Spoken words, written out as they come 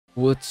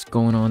What's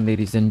going on,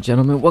 ladies and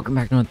gentlemen? Welcome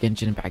back to another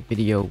Genshin Impact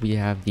video. We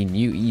have the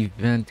new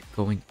event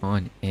going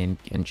on in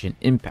Genshin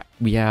Impact.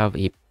 We have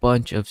a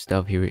bunch of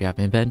stuff here. We have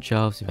event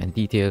shelves, event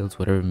details,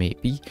 whatever it may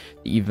be.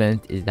 The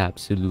event is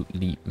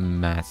absolutely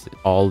massive.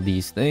 All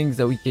these things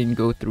that we can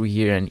go through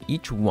here, and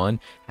each one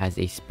has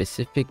a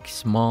specific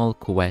small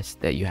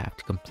quest that you have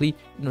to complete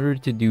in order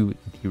to do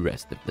the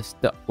rest of the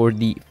stuff. For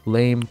the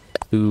flame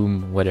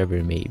plume, whatever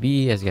it may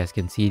be, as you guys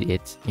can see,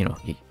 it's,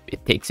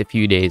 it takes a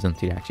few days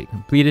until you actually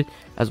complete it,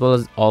 as well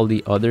as all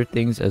the other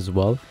things as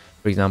well.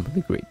 For example,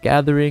 the Great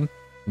Gathering,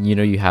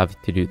 you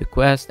have to do the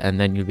quest, and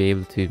then you'll be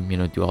able to,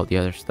 do all the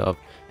other stuff,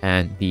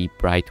 and the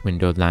bright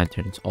windowed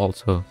lanterns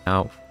also.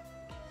 Now,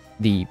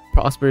 the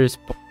prosperous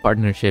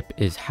partnership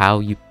is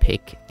how you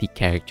pick the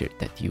character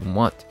that you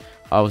want.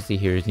 Obviously,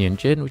 here's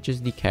Jin, which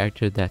is the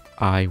character that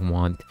I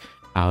want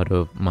out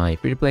of my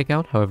free-to-play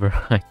account. However,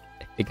 I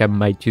think I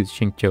might choose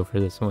Xingqiu for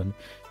this one.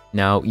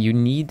 Now, you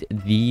need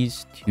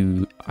these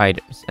two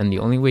items, and the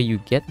only way you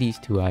get these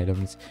two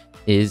items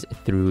is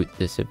through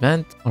this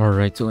event.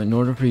 Alright, so in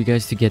order for you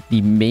guys to get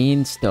the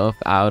main stuff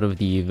out of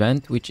the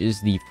event, which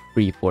is the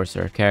free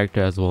 4-star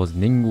character as well as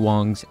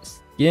Ningguang's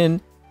skin,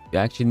 you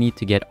actually need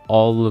to get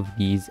all of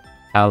these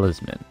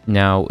talisman.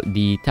 Now,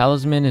 the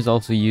talisman is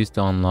also used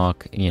to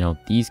unlock,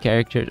 these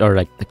characters, or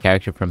like the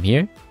character from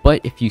here.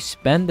 But if you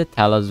spend the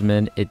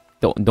talisman,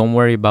 don't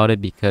worry about it,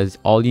 because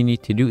all you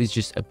need to do is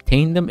just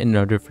obtain them in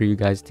order for you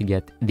guys to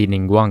get the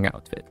Ningguang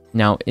outfit.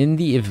 Now, in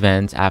the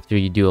events, after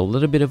you do a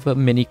little bit of a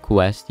mini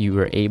quest, you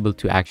are able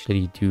to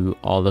actually do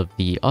all of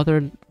the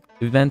other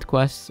event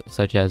quests,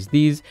 such as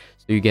these.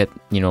 So you get,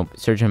 a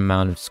certain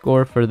amount of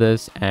score for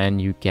this,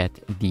 and you get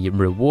the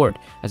reward.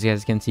 As you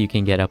guys can see, you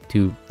can get up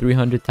to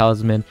 300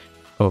 talisman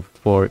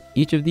for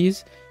each of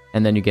these,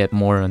 and then you get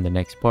more on the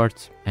next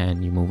parts,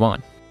 and you move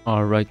on.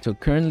 Alright, so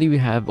currently we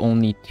have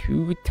only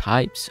two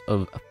types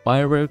of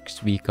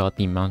fireworks. We got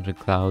the mountain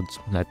clouds,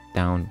 let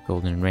down,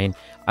 golden rain.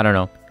 I don't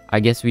know, I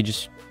guess we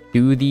just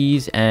do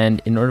these, and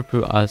in order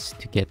for us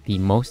to get the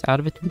most out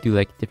of it, we do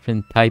like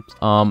different types.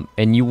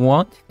 And you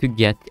want to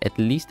get at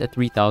least a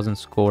 3000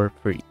 score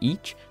for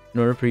each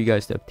in order for you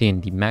guys to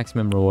obtain the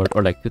maximum reward,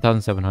 or like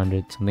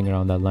 2700, something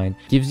around that line.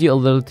 Gives you a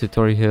little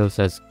tutorial here that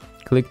says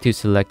click to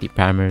select the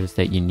parameters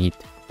that you need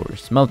for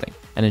smelting,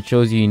 and it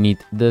shows you need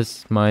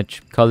this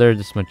much color,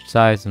 this much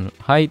size and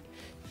height,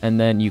 and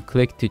then you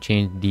click to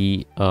change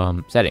the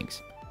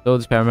settings. So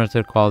this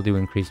parameter quality will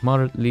increase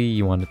moderately.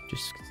 You want to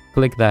just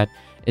click that.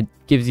 It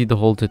gives you the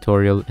whole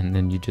tutorial, and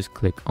then you just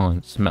click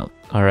on smelt.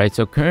 All right,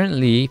 so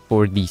currently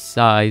for the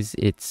size,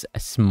 it's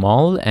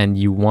small, and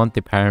you want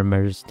the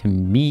parameters to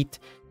meet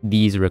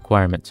these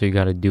requirements, so you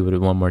got to do it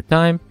one more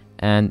time,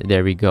 and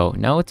there we go.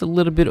 Now it's a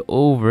little bit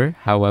over,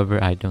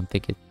 however, I don't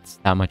think it's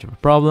that much of a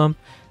problem.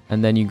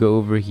 And then you go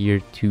over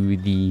here to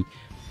the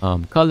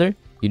color.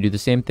 You do the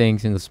same thing,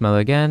 single smell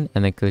again,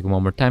 and then click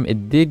one more time.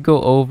 It did go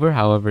over,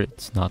 however,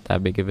 it's not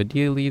that big of a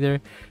deal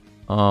either.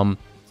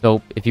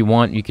 So if you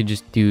want, you could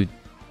just do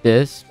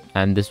this,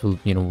 and this will,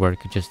 work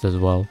just as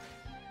well.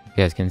 You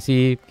guys can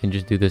see, you can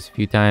just do this a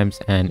few times,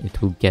 and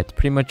it will get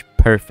pretty much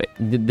perfect.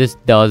 This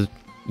does,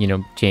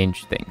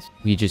 change things.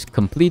 We just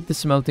complete the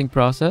smelting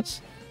process.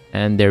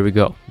 And there we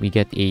go. We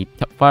get a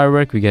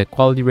firework, we get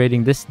quality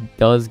rating. This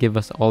does give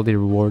us all the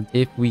reward.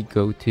 If we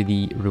go to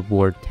the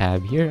reward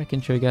tab here, I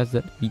can show you guys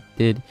that we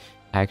did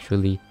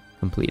actually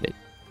complete it.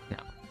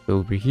 Now, go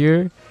over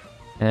here.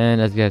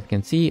 And as you guys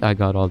can see, I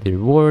got all the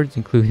rewards,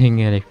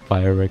 including a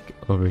firework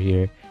over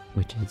here,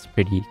 which is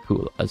pretty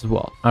cool as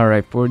well. All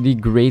right, for the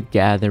Great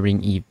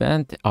Gathering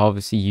event,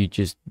 obviously you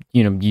just,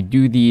 you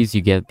do these,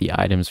 you get the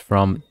items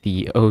from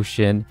the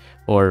ocean,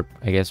 or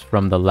I guess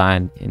from the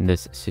land in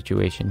this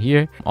situation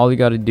here. All you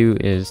got to do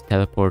is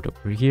teleport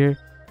over here.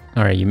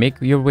 All right, you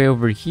make your way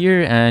over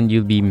here, and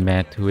you'll be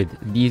met with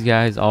these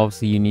guys.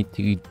 Obviously, you need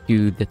to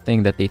do the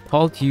thing that they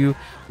told you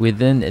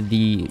within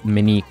the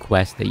mini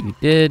quest that you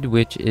did,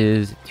 which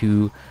is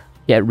to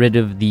get rid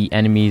of the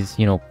enemies,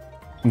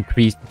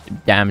 increased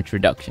damage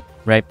reduction,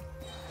 right?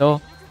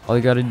 So all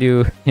you gotta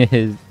do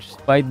is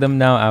just fight them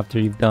now after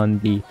you've done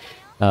the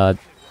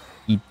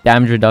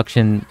damage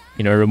reduction,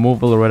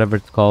 removal, or whatever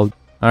it's called.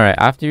 All right,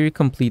 after you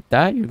complete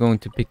that, you're going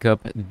to pick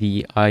up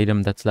the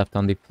item that's left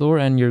on the floor,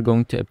 and you're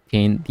going to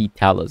obtain the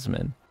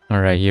talisman.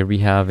 All right, here we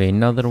have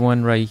another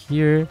one right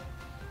here.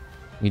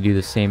 We do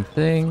the same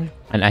thing,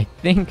 and I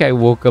think I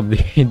woke up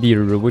the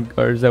ruined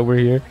guards that were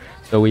here,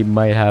 so we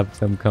might have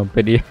some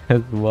company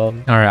as well.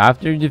 All right,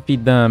 after you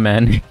defeat them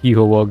and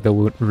you awoke the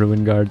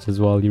ruined guards as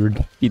well, you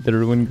defeat the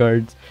ruined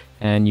guards,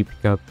 and you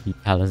pick up the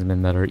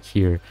talisman that are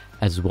here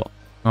as well.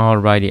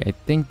 Alrighty, I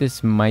think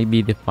this might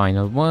be the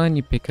final one.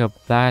 You pick up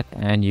that,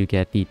 and you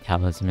get the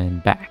talisman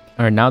back.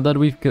 All right, now that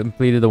we've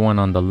completed the one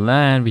on the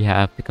land, we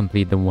have to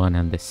complete the one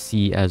on the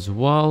sea as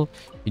well.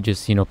 You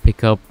just,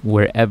 pick up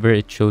wherever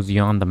it shows you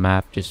on the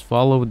map. Just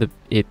follow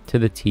it to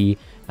the T,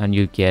 and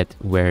you get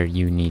where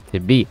you need to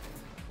be.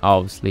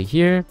 Obviously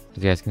here,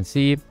 as you guys can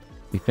see,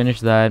 we finish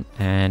that,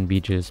 and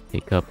we just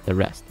pick up the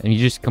rest. And you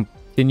just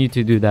continue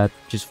to do that.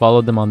 Just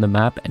follow them on the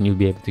map and you'll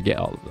be able to get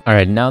all of them. All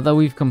right, now that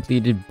we've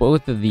completed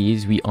both of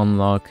these, we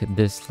unlock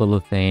this little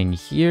thing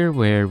here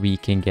where we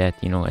can get,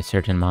 you know, a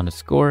certain amount of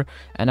score.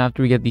 And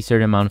after we get the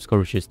certain amount of score,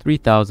 which is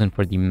 3,000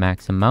 for the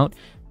max amount,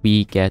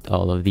 we get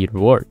all of the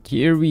reward.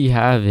 Here we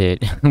have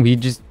it. We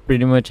just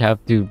pretty much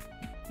have to,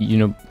 you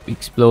know,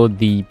 explode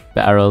the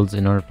barrels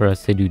in order for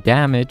us to do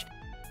damage.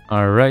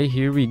 All right,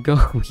 here we go.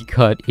 We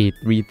got a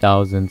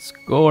 3,000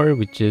 score,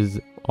 which is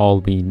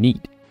all we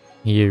need.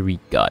 Here we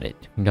got it.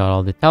 We got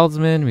all the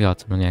talisman, we got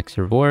some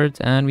extra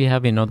rewards, and we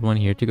have another one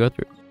here to go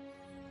through.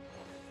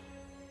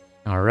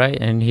 All right,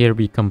 and here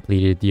we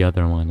completed the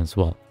other one as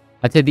well.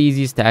 I'd say the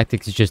easiest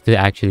tactics is just to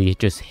actually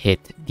just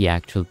hit the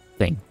actual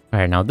thing. All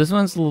right, now this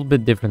one's a little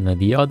bit different than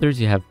the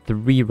others. You have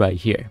 3 right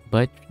here,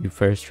 but you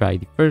first try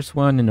the first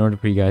one in order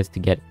for you guys to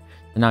get it.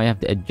 So now you have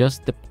to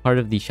adjust the part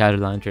of the shadow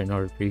lantern in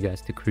order for you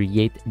guys to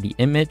create the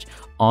image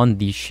on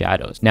these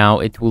shadows. Now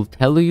it will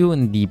tell you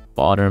in the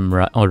bottom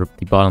right or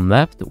the bottom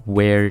left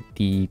where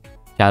the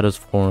shadows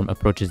form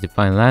approaches the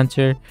final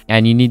answer,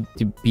 and you need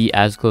to be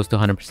as close to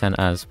 100%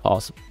 as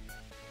possible.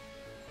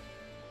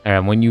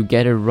 And when you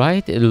get it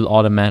right, it'll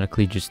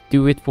automatically just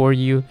do it for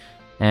you,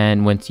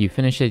 and once you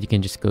finish it, you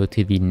can just go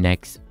to the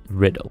next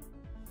riddle.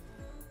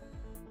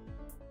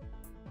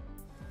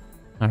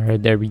 All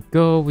right, there we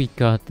go. We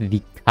got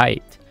the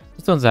kite.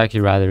 This one's actually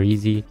rather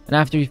easy. And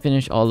after you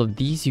finish all of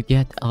these, you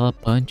get a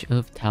bunch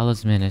of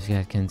talisman, as you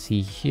guys can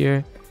see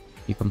here.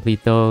 You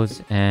complete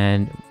those,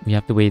 and we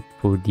have to wait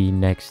for the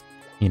next,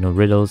 you know,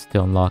 riddles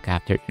to unlock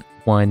after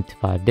 1 to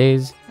 5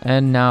 days.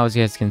 And now, as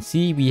you guys can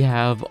see, we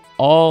have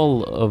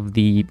all of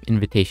the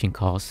invitation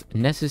costs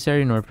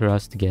necessary in order for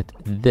us to get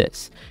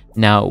this.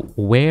 Now,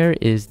 where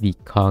is the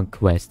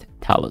conquest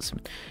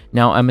talisman?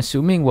 Now, I'm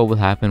assuming what will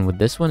happen with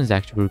this one is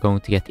actually we're going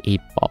to get a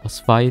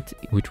boss fight,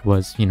 which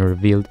was, you know,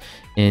 revealed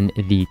in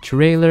the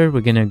trailer.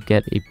 We're gonna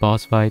get a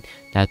boss fight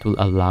that will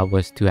allow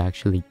us to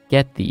actually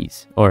get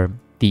these, or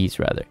these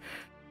rather.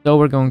 So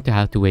we're going to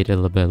have to wait a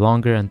little bit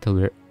longer until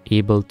we're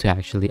able to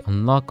actually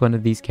unlock one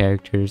of these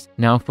characters.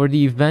 Now for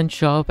the event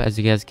shop, as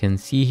you guys can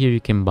see here,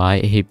 you can buy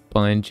a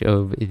bunch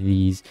of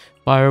these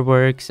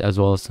fireworks as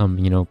well as some,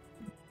 you know,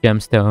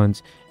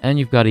 gemstones, and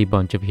you've got a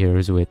bunch of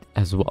heroes with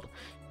as well.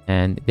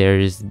 And there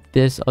is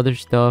this other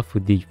stuff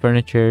with the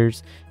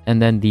furnitures,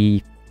 and then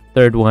the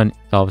third one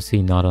is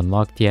obviously not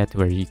unlocked yet,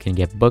 where you can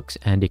get books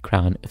and a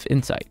crown of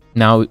insight.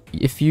 Now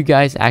if you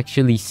guys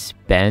actually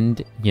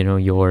spend,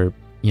 your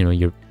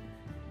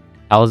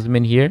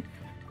talisman here,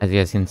 as you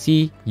guys can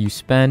see, you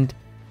still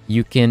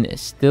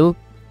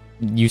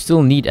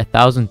need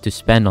 1,000 to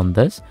spend on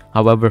this.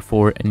 However,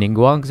 for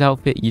Ningguang's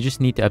outfit, you just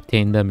need to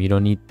obtain them. You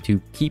don't need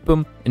to keep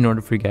them in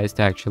order for you guys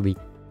to actually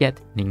get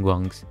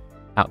Ningguang's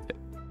outfit.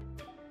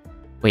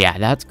 But yeah,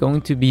 that's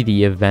going to be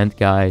the event,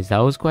 guys. That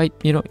was quite,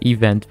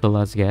 eventful,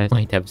 as you guys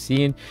might have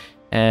seen.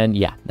 And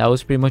yeah, that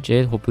was pretty much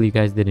it. Hopefully you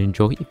guys did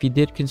enjoy. If you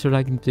did, consider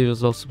liking the video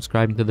as well,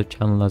 subscribing to the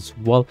channel as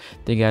well.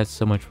 Thank you guys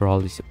so much for all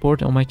the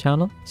support on my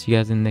channel. See you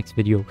guys in the next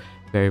video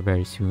very,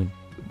 very soon.